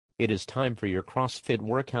It is time for your CrossFit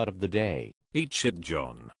workout of the day. Eat shit,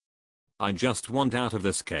 John. I just want out of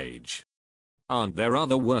this cage. Aren't there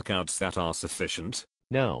other workouts that are sufficient?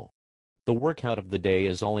 No. The workout of the day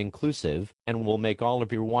is all-inclusive and will make all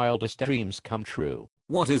of your wildest dreams come true.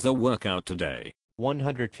 What is the workout today?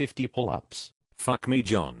 150 pull-ups. Fuck me,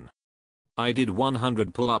 John. I did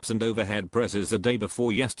 100 pull-ups and overhead presses the day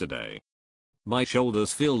before yesterday. My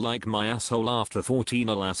shoulders feel like my asshole after 14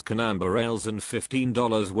 Alaskan Amber Ales and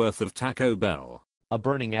 $15 worth of Taco Bell. A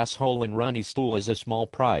burning asshole and runny stool is a small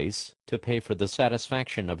price to pay for the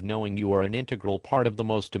satisfaction of knowing you are an integral part of the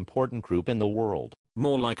most important group in the world.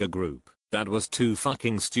 More like a group that was too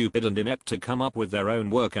fucking stupid and inept to come up with their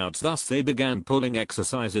own workouts, thus they began pulling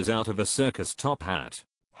exercises out of a circus top hat.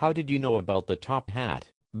 How did you know about the top hat?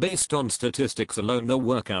 Based on statistics alone, the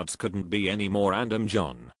workouts couldn't be any more random,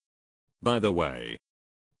 John. By the way,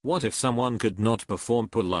 what if someone could not perform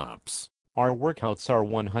pull-ups? Our workouts are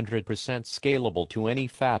 100% scalable to any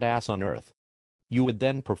fat ass on earth. You would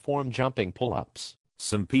then perform jumping pull-ups.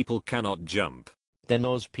 Some people cannot jump. Then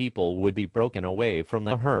those people would be broken away from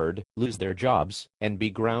the herd, lose their jobs, and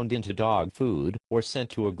be ground into dog food or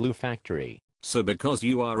sent to a glue factory. So because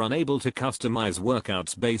you are unable to customize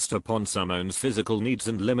workouts based upon someone's physical needs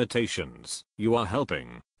and limitations, you are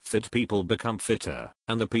helping fit people become fitter,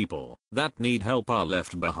 and the people that need help are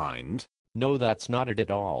left behind? No, that's not it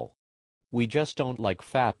at all. We just don't like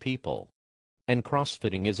fat people. And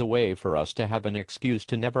CrossFitting is a way for us to have an excuse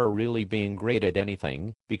to never really being great at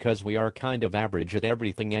anything, because we are kind of average at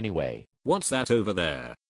everything anyway. What's that over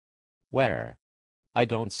there? Where? I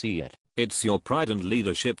don't see it. It's your pride and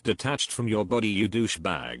leadership detached from your body, you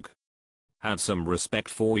douchebag. Have some respect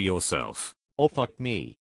for yourself. Oh fuck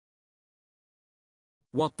me.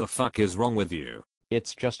 What the fuck is wrong with you?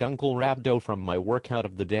 It's just Uncle Rabdo from my workout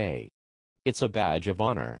of the day. It's a badge of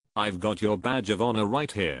honor. I've got your badge of honor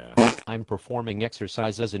right here. I'm performing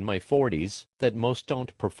exercises in my 40s that most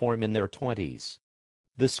don't perform in their 20s.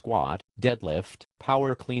 The squat, deadlift,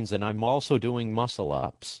 power cleans, and I'm also doing muscle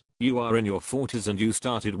ups. You are in your 40s and you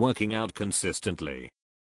started working out consistently.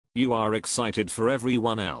 You are excited for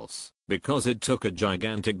everyone else because it took a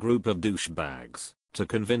gigantic group of douchebags to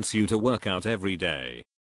convince you to work out every day.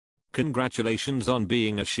 Congratulations on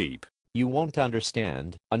being a sheep. You won't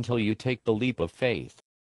understand until you take the leap of faith.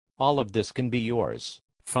 All of this can be yours.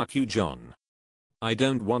 Fuck you, John. I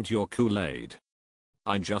don't want your Kool-Aid.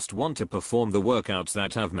 I just want to perform the workouts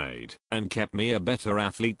that have made and kept me a better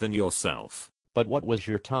athlete than yourself. But what was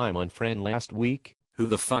your time on Fran last week? Who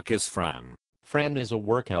the fuck is Fran? Fran is a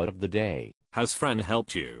workout of the day. Has Fran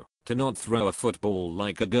helped you to not throw a football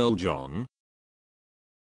like a girl, John?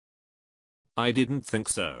 I didn't think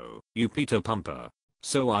so, you Peter Pumper.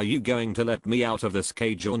 So are you going to let me out of this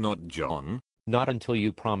cage or not, John? Not until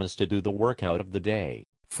you promise to do the workout of the day.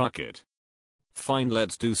 Fuck it. Fine,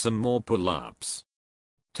 let's do some more pull-ups.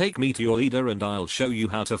 Take me to your leader and I'll show you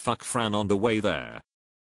how to fuck Fran on the way there.